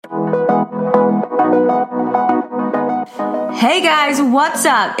Hey guys, what's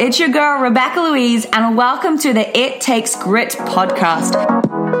up? It's your girl, Rebecca Louise, and welcome to the It Takes Grit podcast.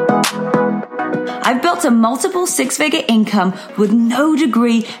 I've built a multiple six-figure income with no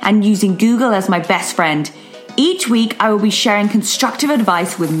degree and using Google as my best friend. Each week, I will be sharing constructive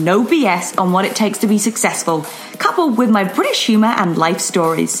advice with no BS on what it takes to be successful, coupled with my British humor and life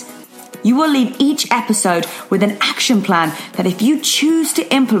stories. You will leave each episode with an action plan that if you choose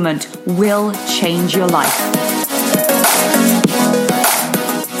to implement, will change your life.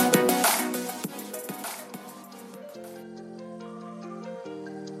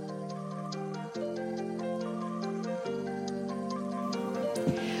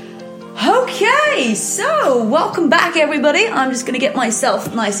 Okay, so welcome back everybody. I'm just going to get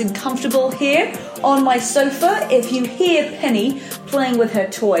myself nice and comfortable here on my sofa. If you hear Penny playing with her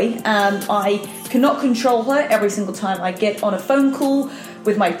toy, I cannot control her every single time I get on a phone call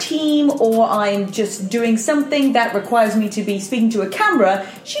with my team or I'm just doing something that requires me to be speaking to a camera.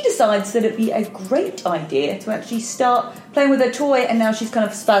 She decides that it'd be a great idea to actually start playing with her toy, and now she's kind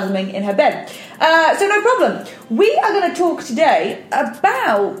of spasming in her bed. So no problem. We are going to talk today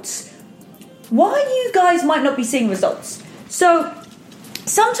about why you guys might not be seeing results. So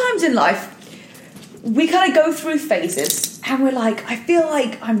sometimes in life, we kind of go through phases and we're like, I feel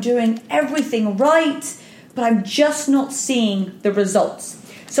like I'm doing everything right, but I'm just not seeing the results.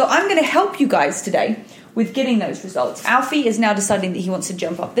 So I'm going to help you guys today with getting those results. Alfie is now deciding that he wants to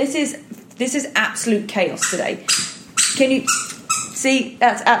jump up. This is absolute chaos today. Can you see?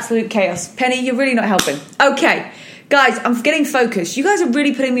 That's absolute chaos. Penny, you're really not helping. Okay. Guys, I'm getting focused. You guys are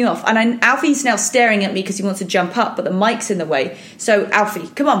really putting me off. And Alfie's now staring at me because he wants to jump up, but the mic's in the way. So, Alfie,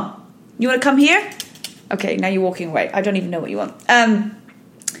 come on. You want to come here? Okay, now you're walking away. I don't even know what you want.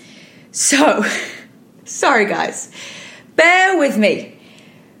 Sorry, guys. Bear with me.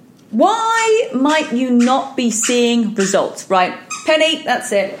 Why might you not be seeing results, right? Penny,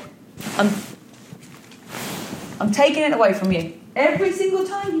 that's it. I'm taking it away from you. Every single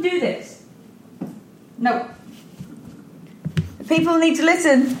time you do this. No. People need to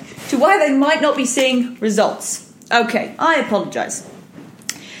listen to why they might not be seeing results. Okay, I apologize.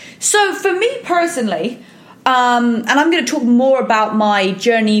 So for me personally, and I'm going to talk more about my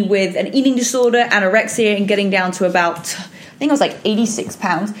journey with an eating disorder, anorexia, and getting down to about, I think it was like 86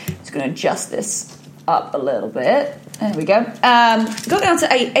 pounds. Just going to adjust this up a little bit. There we go. Got down to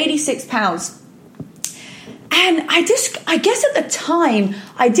 86 pounds. And I guess at the time,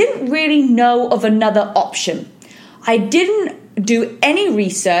 I didn't really know of another option. I didn't do any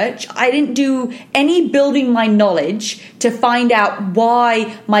research. I didn't do any building my knowledge to find out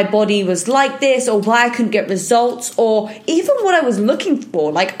why my body was like this or why I couldn't get results or even what I was looking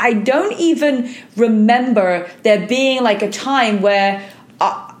for. Like, I don't even remember there being like a time where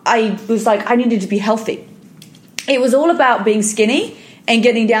I was like, I needed to be healthy. It was all about being skinny and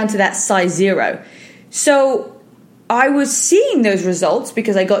getting down to that size 0. So I was seeing those results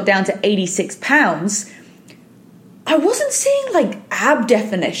because I got down to 86 pounds. I wasn't seeing like ab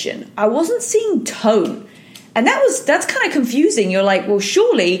definition. I wasn't seeing tone. And that's kind of confusing. You're like, well,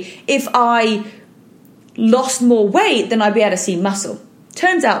 surely if I lost more weight, then I'd be able to see muscle.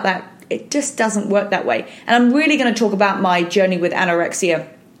 Turns out that it just doesn't work that way. And I'm really going to talk about my journey with anorexia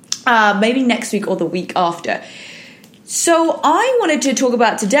maybe next week or the week after. So I wanted to talk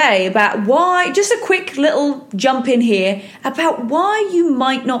about today about why, just a quick little jump in here, about why you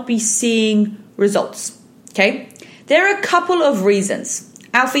might not be seeing results. Okay? There are a couple of reasons.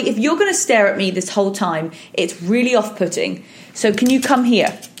 Alfie, if you're going to stare at me this whole time, it's really off-putting. So can you come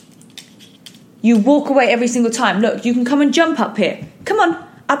here? You walk away every single time. Look, you can come and jump up here. Come on,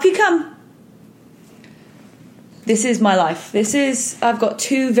 up you come. This is my life. I've got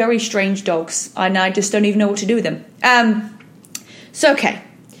 2 very strange dogs, and I just don't even know what to do with them. Okay.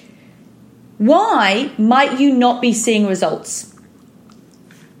 Why might you not be seeing results?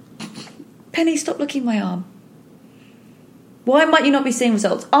 Penny, stop looking at my arm. Why might you not be seeing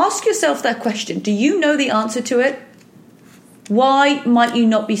results? Ask yourself that question. Do you know the answer to it? Why might you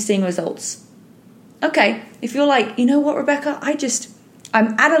not be seeing results? Okay, if you're like, you know what, Rebecca,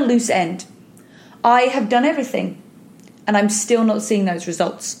 I'm at a loose end. I have done everything and I'm still not seeing those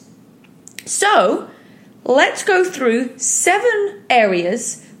results. So let's go through 7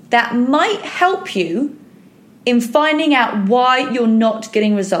 areas that might help you in finding out why you're not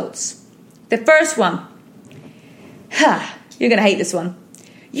getting results. The first one, you're going to hate this one.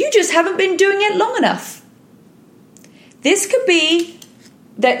 You just haven't been doing it long enough. This could be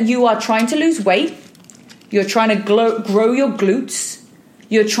that you are trying to lose weight, you're trying to grow your glutes,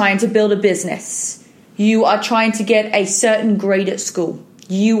 you're trying to build a business, you are trying to get a certain grade at school.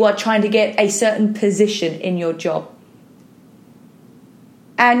 You are trying to get a certain position in your job.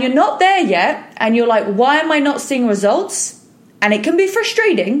 And you're not there yet, and you're like, why am I not seeing results? And it can be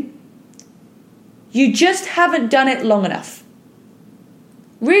frustrating. You just haven't done it long enough.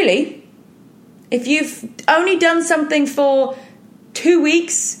 Really, if you've only done something for 2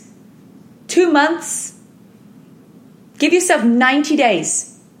 weeks, 2 months, give yourself 90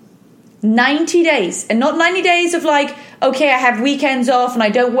 days. 90 days. And not 90 days of like, okay, I have weekends off and I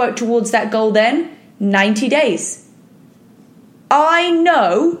don't work towards that goal then. 90 days. I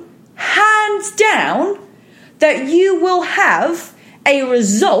know, hands down, that you will have a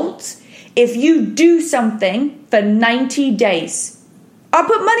result if you do something for 90 days. I'll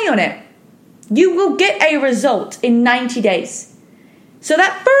put money on it. You will get a result in 90 days. So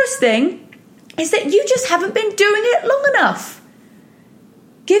that first thing is that you just haven't been doing it long enough.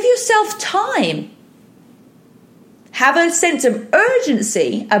 Give yourself time. Have a sense of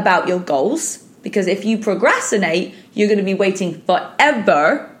urgency about your goals, because if you procrastinate, you're going to be waiting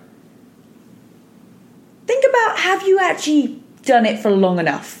forever. Think about, have you actually done it for long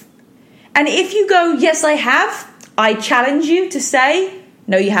enough? And if you go, yes, I have, I challenge you to say,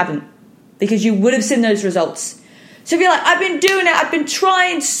 no, you haven't, because you would have seen those results. So if you're like, I've been doing it, I've been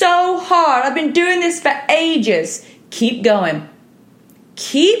trying so hard, I've been doing this for ages, keep going.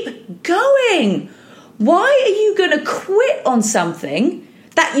 Keep going. Why are you going to quit on something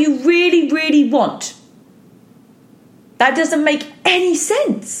that you really, really want? That doesn't make any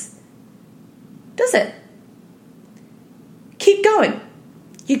sense, does it? Keep going.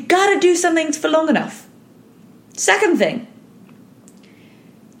 You got to do something for long enough. Second thing,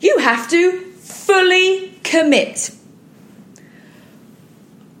 you have to fully commit.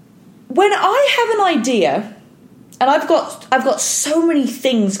 When I have an idea, and I've got so many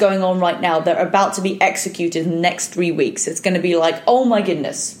things going on right now that are about to be executed in the next 3 weeks. It's going to be like, oh my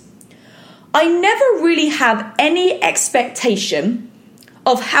goodness. I never really have any expectation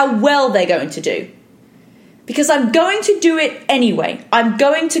of how well they're going to do, because I'm going to do it anyway. I'm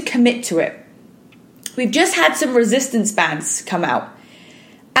going to commit to it. We've just had some resistance bands come out.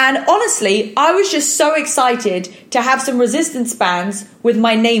 And honestly, I was just so excited to have some resistance bands with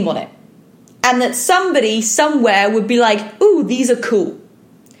my name on it. And that somebody somewhere would be like, ooh, these are cool.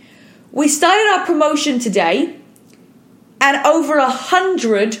 We started our promotion today, and over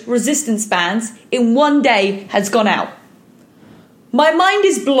 100 resistance bands in one day has gone out. My mind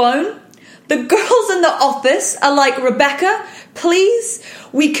is blown. The girls in the office are like, Rebecca, please,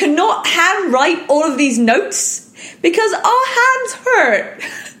 we cannot handwrite all of these notes because our hands hurt.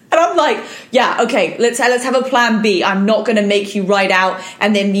 And I'm like, yeah, okay, let's have a plan B. I'm not going to make you write out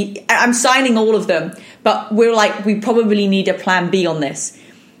and then I'm signing all of them. But we're like, we probably need a plan B on this.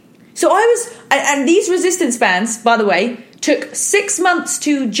 So and these resistance bands, by the way, took 6 months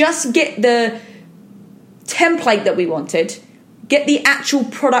to just get the template that we wanted, get the actual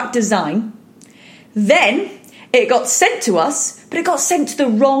product design. Then it got sent to us, but it got sent to the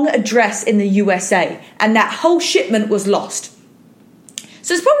wrong address in the USA. And that whole shipment was lost.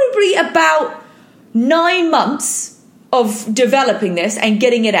 So it's probably about 9 months of developing this and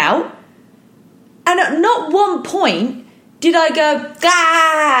getting it out. And at not one point did I go,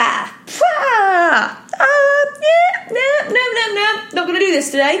 no, not going to do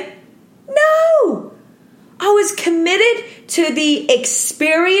this today. No, I was committed to the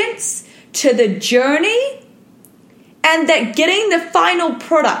experience, to the journey, and that getting the final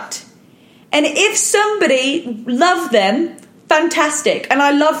product. And if somebody loved them, fantastic. And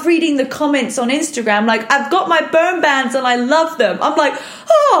I love reading the comments on Instagram. Like, I've got my burn bands and I love them. I'm like,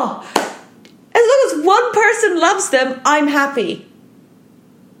 oh, as long as one person loves them, I'm happy.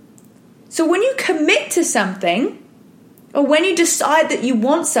 So when you commit to something, or when you decide that you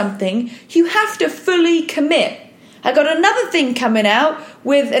want something, you have to fully commit. I got another thing coming out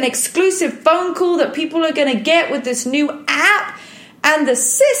with an exclusive phone call that people are going to get with this new app. And the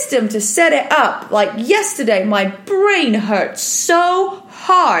system to set it up, like yesterday, my brain hurt so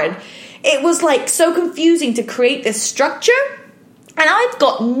hard. It was like so confusing to create this structure. And I've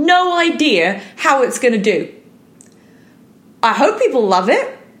got no idea how it's going to do. I hope people love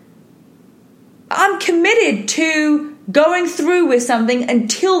it. I'm committed to going through with something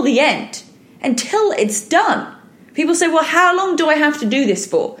until the end, until it's done. People say, well, how long do I have to do this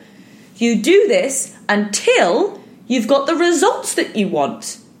for? You do this until you've got the results that you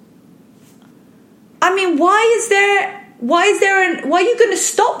want. I mean, why are you going to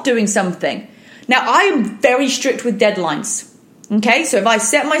stop doing something? Now, I am very strict with deadlines. Okay, so if I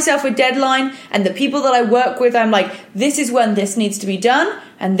set myself a deadline and the people that I work with, I'm like, this is when this needs to be done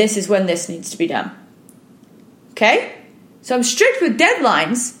and this is when this needs to be done. Okay? So I'm strict with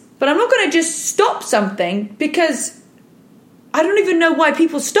deadlines, but I'm not going to just stop something because I don't even know why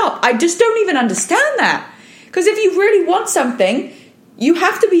people stop. I just don't even understand that. Because if you really want something, you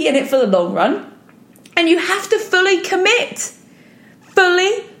have to be in it for the long run. And you have to fully commit.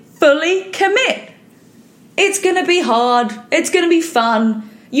 Fully commit. It's going to be hard. It's going to be fun.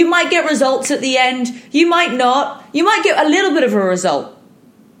 You might get results at the end. You might not. You might get a little bit of a result.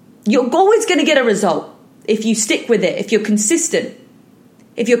 You're always going to get a result if you stick with it, if you're consistent,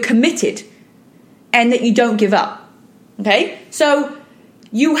 if you're committed, and that you don't give up. Okay? So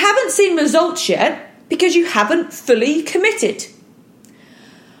you haven't seen results yet because you haven't fully committed.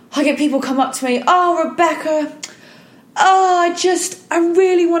 I get people come up to me, oh, Rebecca, I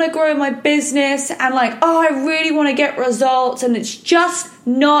really want to grow my business and I really want to get results and it's just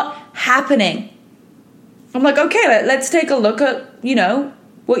not happening. I'm like, okay, let's take a look at,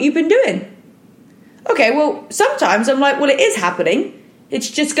 what you've been doing. Okay, well, sometimes I'm like, well, it is happening. It's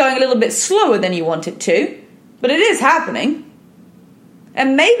just going a little bit slower than you want it to, but it is happening.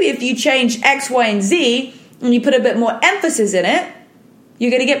 And maybe if you change X, Y, and Z and you put a bit more emphasis in it,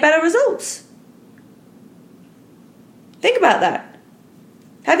 you're going to get better results. Think about that.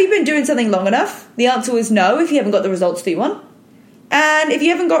 Have you been doing something long enough? The answer is no if you haven't got the results that you want. And if you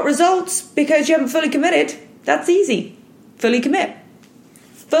haven't got results because you haven't fully committed, that's easy. Fully commit.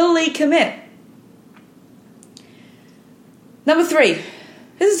 Fully commit. Number 3.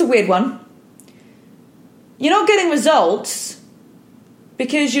 This is a weird one. You're not getting results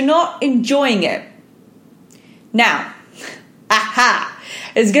because you're not enjoying it. Now,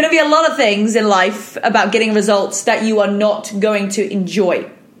 there's going to be a lot of things in life about getting results that you are not going to enjoy.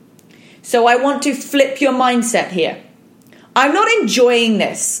 So I want to flip your mindset here. I'm not enjoying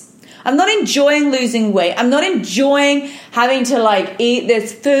this. I'm not enjoying losing weight. I'm not enjoying having to eat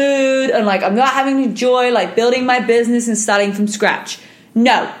this food and I'm not having to enjoy building my business and starting from scratch.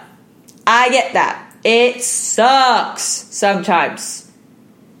 No, I get that. It sucks sometimes.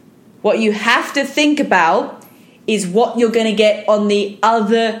 What you have to think about is what you're going to get on the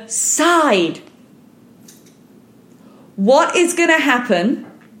other side. What is going to happen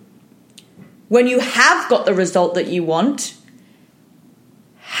when you have got the result that you want?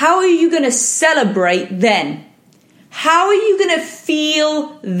 How are you going to celebrate then? How are you going to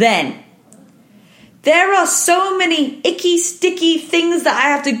feel then? There are so many icky, sticky things that I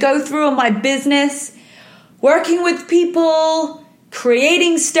have to go through in my business, working with people,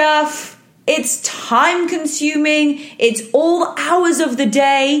 creating stuff. It's time consuming. It's all hours of the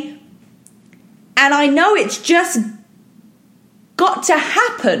day. And I know it's just got to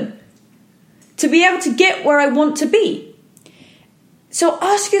happen to be able to get where I want to be. So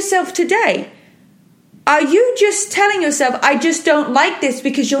ask yourself today, are you just telling yourself, I just don't like this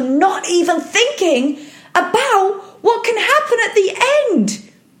because you're not even thinking about what can happen at the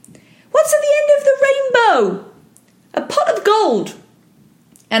end? What's at the end of the rainbow? A pot of gold.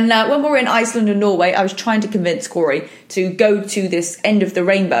 And when we were in Iceland and Norway, I was trying to convince Corey to go to this end of the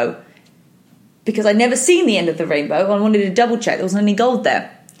rainbow because I'd never seen the end of the rainbow and I wanted to double check there wasn't any gold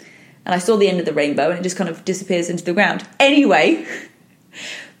there. And I saw the end of the rainbow and it just kind of disappears into the ground. Anyway,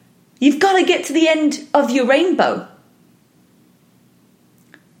 you've got to get to the end of your rainbow.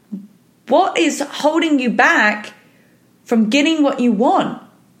 What is holding you back from getting what you want?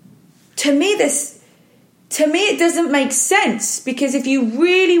 To me, it doesn't make sense because if you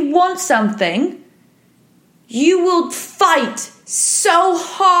really want something, you will fight so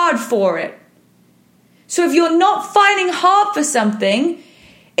hard for it. So if you're not fighting hard for something,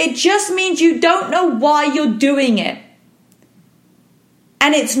 it just means you don't know why you're doing it.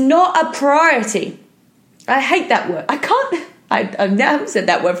 And it's not a priority. I hate that word. I haven't said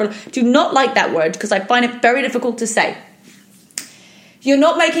that word. Do not like that word because I find it very difficult to say. You're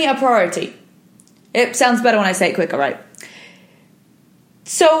not making it a priority. It sounds better when I say it quicker, right?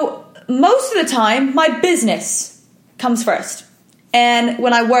 So most of the time, my business comes first. And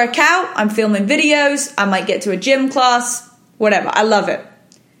when I work out, I'm filming videos. I might get to a gym class, whatever. I love it.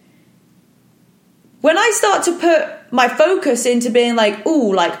 When I start to put my focus into being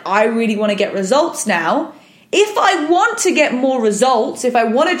I really want to get results now. If I want to get more results, if I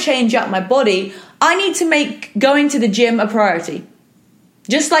want to change up my body, I need to make going to the gym a priority.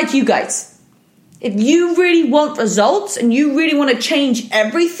 Just like you guys. If you really want results and you really want to change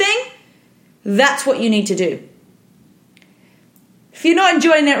everything, that's what you need to do. If you're not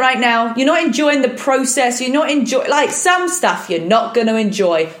enjoying it right now, you're not enjoying the process, you're not enjoying, some stuff you're not going to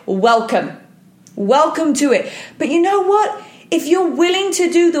enjoy, welcome. Welcome to it. But you know what? If you're willing to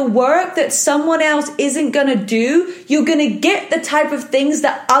do the work that someone else isn't going to do, you're going to get the type of things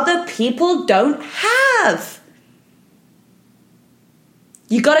that other people don't have.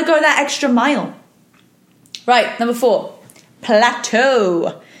 You got to go that extra mile. Right, number 4,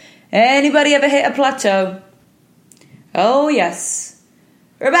 plateau. Anybody ever hit a plateau? Oh, yes.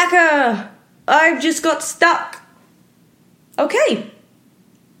 Rebecca, I've just got stuck. Okay.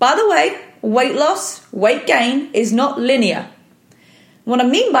 By the way, weight loss, weight gain is not linear. What I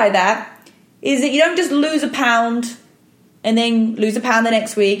mean by that is that you don't just lose a pound and then lose a pound the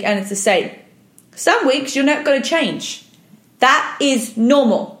next week and it's the same. Some weeks you're not going to change. That is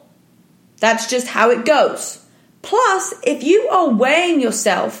normal. That's just how it goes. Plus, if you are weighing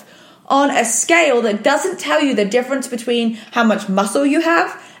yourself on a scale that doesn't tell you the difference between how much muscle you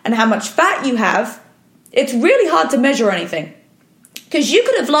have and how much fat you have, it's really hard to measure anything. Because you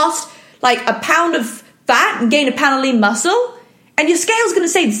could have lost like a pound of fat and gained a pound of lean muscle, and your scale's going to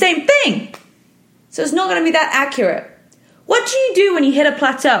say the same thing. So it's not going to be that accurate. What do you do when you hit a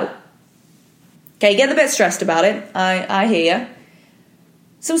plateau? Okay, you get a bit stressed about it. I hear you.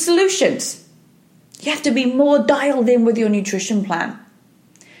 Some solutions. You have to be more dialed in with your nutrition plan.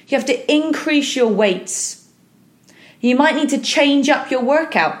 You have to increase your weights. You might need to change up your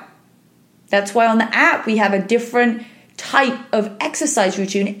workout. That's why on the app we have a different type of exercise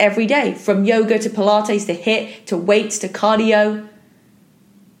routine every day, from yoga to Pilates to HIIT to weights to cardio.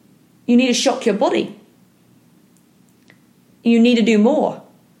 You need to shock your body. You need to do more.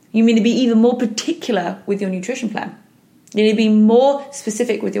 You need to be even more particular with your nutrition plan. You need to be more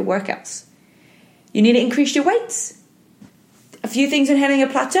specific with your workouts. You need to increase your weights. A few things in hitting a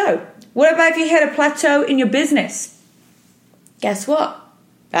plateau. What about if you hit a plateau in your business? Guess what?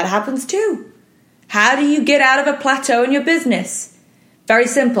 That happens too. How do you get out of a plateau in your business? Very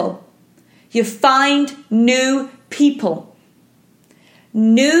simple. You find new people.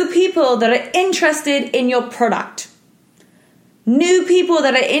 New people that are interested in your product. New people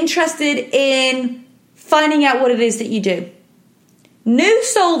that are interested in finding out what it is that you do. New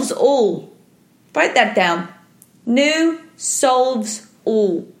solves all. Write that down. New solves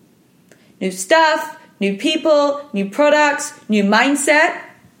all. New stuff, new people, new products, new mindset.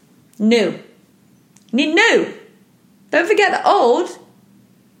 New. You need new. Don't forget the old.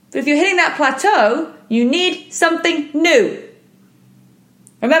 But if you're hitting that plateau, you need something new.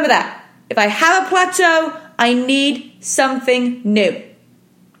 Remember that. If I have a plateau, I need something new.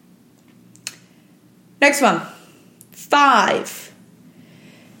 Next one. 5.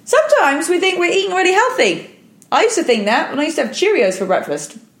 Sometimes we think we're eating really healthy. I used to think that when I used to have Cheerios for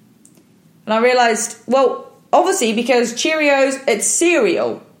breakfast. And I realized, well, obviously because Cheerios, it's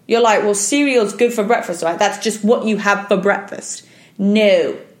cereal. You're like, well, cereal's good for breakfast, right? That's just what you have for breakfast.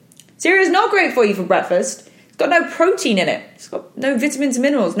 No. Cereal's not great for you for breakfast. It's got no protein in it. It's got no vitamins,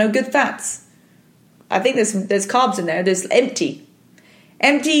 minerals, no good fats. I think there's carbs in there. There's empty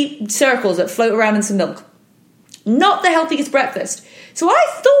circles that float around in some milk. Not the healthiest breakfast. So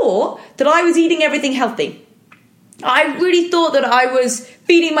I thought that I was eating everything healthy. I really thought that I was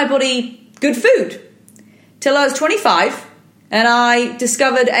feeding my body good food. Till I was 25 and I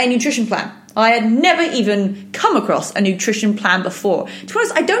discovered a nutrition plan. I had never even come across a nutrition plan before. To be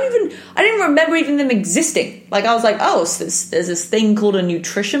honest, I didn't remember even them existing. Like I was like, oh, so there's this thing called a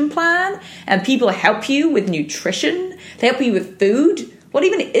nutrition plan and people help you with nutrition. They help you with food. What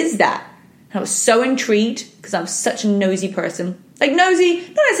even is that? And I was so intrigued because I'm such a nosy person. Like nosy,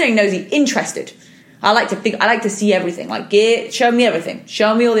 not necessarily nosy, interested. I like to see everything. Like, show me everything.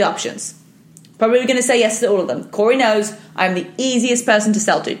 Show me all the options. Probably going to say yes to all of them. Corey knows I'm the easiest person to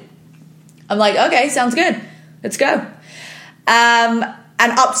sell to. I'm like, okay, sounds good. Let's go. And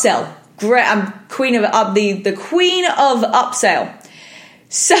upsell. Great. I'm the queen of upsell.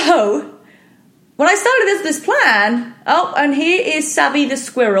 So when I started this plan, and here is Savvy the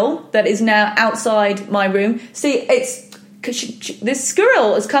squirrel that is now outside my room. See, this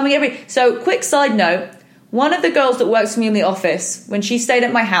squirrel is coming So quick side note, one of the girls that works for me in the office, when she stayed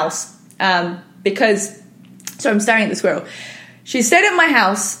at my house, I'm staring at the squirrel. She stayed at my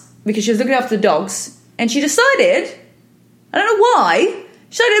house because she was looking after the dogs, and she decided, I don't know why,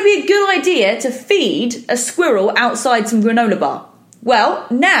 she decided it would be a good idea to feed a squirrel outside some granola bar. Well,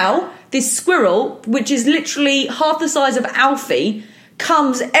 now this squirrel, which is literally half the size of Alfie,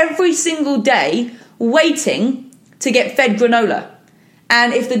 comes every single day waiting to get fed granola.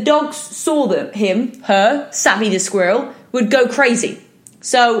 And if the dogs saw her, Savvy the squirrel, would go crazy.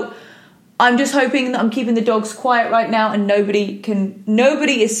 So I'm just hoping that I'm keeping the dogs quiet right now and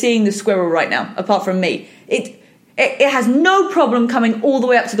nobody is seeing the squirrel right now, apart from me. It has no problem coming all the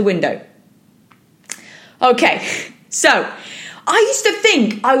way up to the window. Okay, so I used to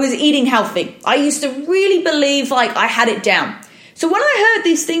think I was eating healthy. I used to really believe like I had it down. So when I heard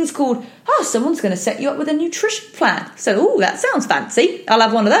these things called, oh, someone's going to set you up with a nutrition plan. So, that sounds fancy. I'll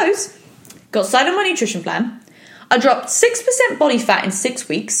have one of those. Got started on my nutrition plan. I dropped 6% body fat in 6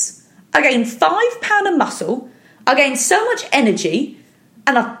 weeks. I gained 5 pounds of muscle. I gained so much energy.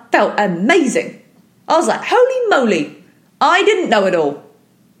 And I felt amazing. I was like, holy moly. I didn't know it all.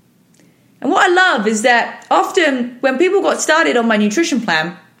 And what I love is that often when people got started on my nutrition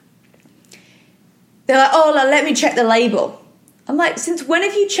plan, they're like, oh, let me check the label. I'm like, since when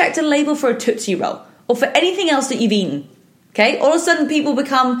have you checked a label for a Tootsie Roll or for anything else that you've eaten? Okay, all of a sudden people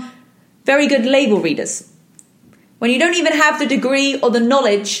become very good label readers. When you don't even have the degree or the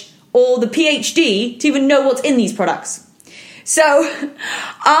knowledge or the PhD to even know what's in these products. So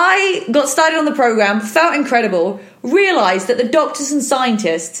I got started on the program, felt incredible, realized that the doctors and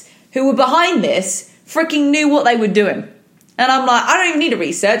scientists who were behind this freaking knew what they were doing. And I'm like, I don't even need to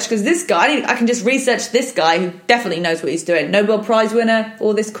research because this guy, I can just research this guy who definitely knows what he's doing. Nobel Prize winner,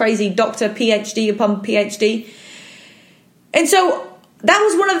 all this crazy doctor, PhD upon PhD. And so that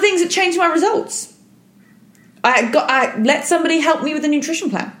was one of the things that changed my results. I let somebody help me with a nutrition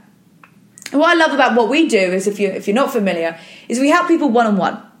plan. And what I love about what we do is, if you're not familiar, is we help people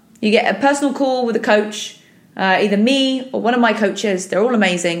one-on-one. You get a personal call with a coach, either me or one of my coaches. They're all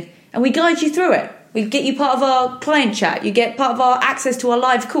amazing. And we guide you through it. We get you part of our client chat. You get part of our access to our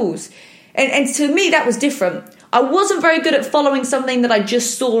live calls. And to me, that was different. I wasn't very good at following something that I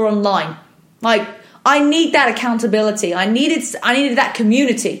just saw online. Like, I need that accountability. I needed that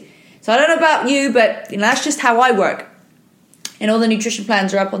community. So I don't know about you, but that's just how I work. And all the nutrition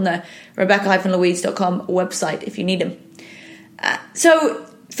plans are up on the Rebecca-Louise.com website if you need them. So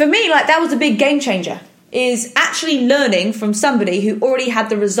for me, that was a big game changer, is actually learning from somebody who already had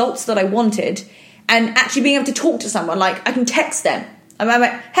the results that I wanted and actually being able to talk to someone. Like, I can text them. I'm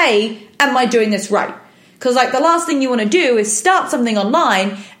like, hey, am I doing this right? Because the last thing you want to do is start something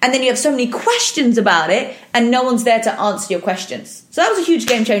online and then you have so many questions about it and no one's there to answer your questions. So that was a huge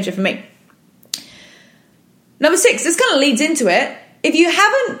game changer for me. Number 6, this kind of leads into it. If you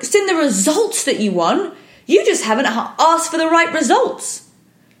haven't seen the results that you want, you just haven't asked for the right results.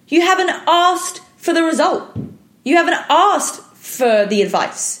 You haven't asked for the result. You haven't asked for the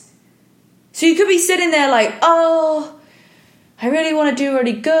advice. So you could be sitting there like, oh, I really want to do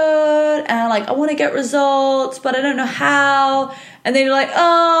really good. And I want to get results, but I don't know how. And then you're like,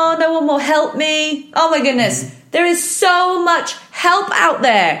 oh, no one will help me. Oh my goodness. There is so much help out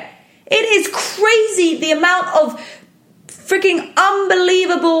there. It is crazy the amount of freaking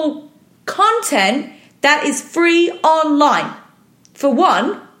unbelievable content that is free online. For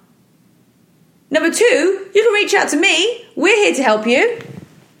one. Number 2, you can reach out to me. We're here to help you.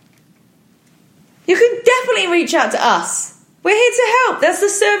 You can definitely reach out to us. We're here to help. That's the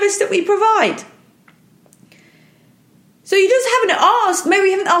service that we provide. So you just haven't asked. Maybe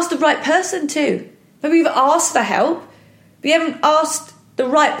you haven't asked the right person too. Maybe you've asked for help, but you haven't asked the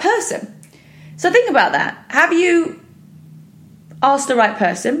right person. So think about that. Have you asked the right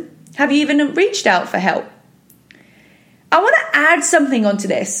person? Have you even reached out for help? I want to add something onto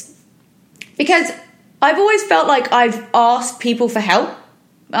this because I've always felt like I've asked people for help.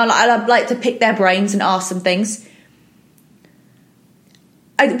 I'd like to pick their brains and ask them things.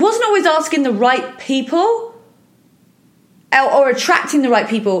 I wasn't always asking the right people or attracting the right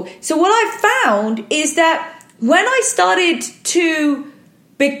people. So what I found is that when I started to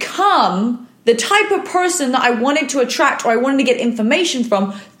become the type of person that I wanted to attract or I wanted to get information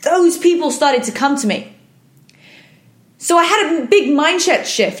from, those people started to come to me. So I had a big mindset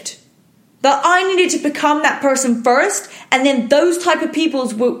shift that I needed to become that person first, and then those type of people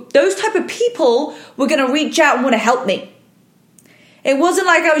were going to reach out and want to help me. It wasn't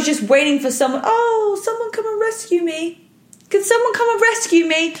like I was just waiting for someone, someone come and rescue me. Can someone come and rescue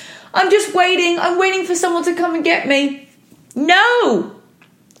me? I'm just waiting. I'm waiting for someone to come and get me. No.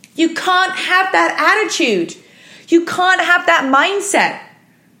 You can't have that attitude. You can't have that mindset.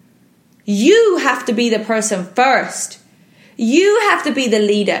 You have to be the person first. You have to be the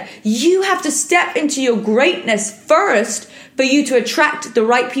leader. You have to step into your greatness first for you to attract the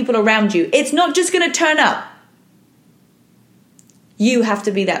right people around you. It's not just going to turn up. You have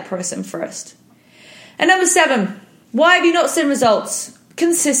to be that person first. And number 7, why have you not seen results?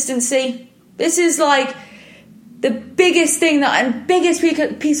 Consistency. This is the biggest thing biggest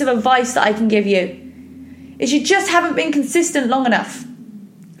piece of advice that I can give you is you just haven't been consistent long enough.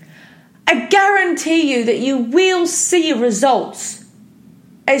 I guarantee you that you will see results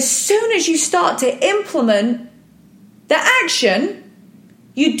as soon as you start to implement the action.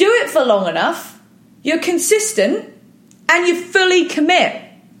 You do it for long enough, you're consistent, and you fully commit.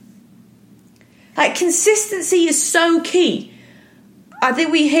 Consistency is so key. I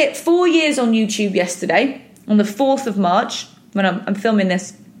think we hit 4 years on YouTube yesterday, on the 4th of March, when I'm filming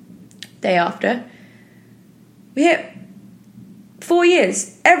this day after. We hit 4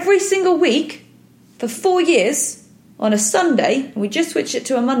 years. Every single week for 4 years on a Sunday, and we just switched it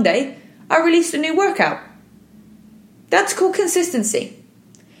to a Monday, I released a new workout. That's called consistency.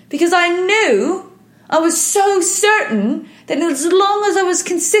 Because I knew, I was so certain that as long as I was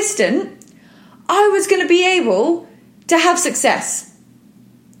consistent, I was going to be able to have success.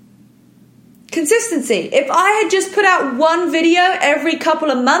 Consistency. If I had just put out one video every couple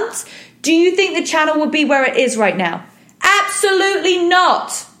of months, do you think the channel would be where it is right now? Absolutely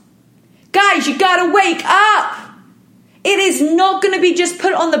not. Guys, you gotta wake up. It is not going to be just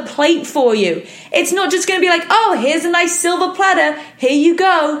put on the plate for you. It's not just going to be like, oh, here's a nice silver platter. Here you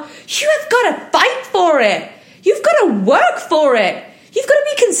go. You have got to fight for it. You've got to work for it. You've got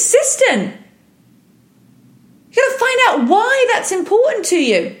to be consistent. You've got to find out why that's important to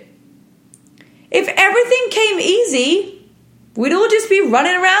you. If everything came easy, we'd all just be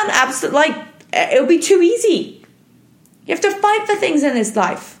running around it would be too easy. You have to fight for things in this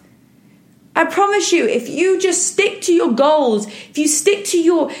life. I promise you, if you just stick to your goals, if you stick to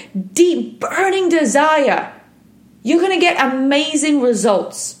your deep burning desire, you're going to get amazing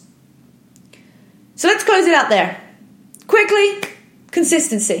results. So let's close it out there. Quickly,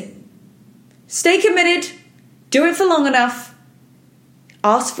 consistency. Stay committed, do it for long enough,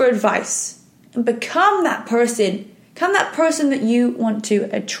 ask for advice, and become that person that you want to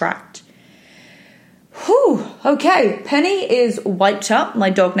attract. Whew, okay, Penny is wiped up, my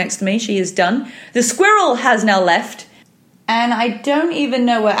dog next to me, she is done. The squirrel has now left, and I don't even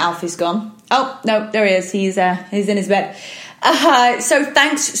know where Alfie's gone. Oh, no, there he is, he's in his bed. So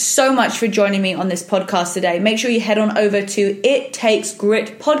thanks so much for joining me on this podcast today. Make sure you head on over to It Takes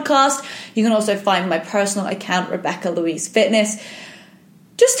Grit podcast. You can also find my personal account, Rebecca Louise Fitness.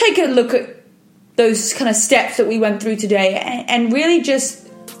 Just take a look at those kind of steps that we went through today and really just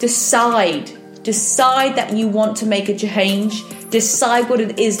decide that you want to make a change. Decide what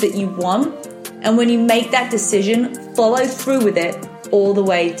it is that you want. And when you make that decision, follow through with it all the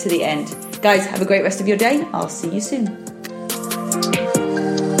way to the end. Guys, have a great rest of your day. I'll see you soon.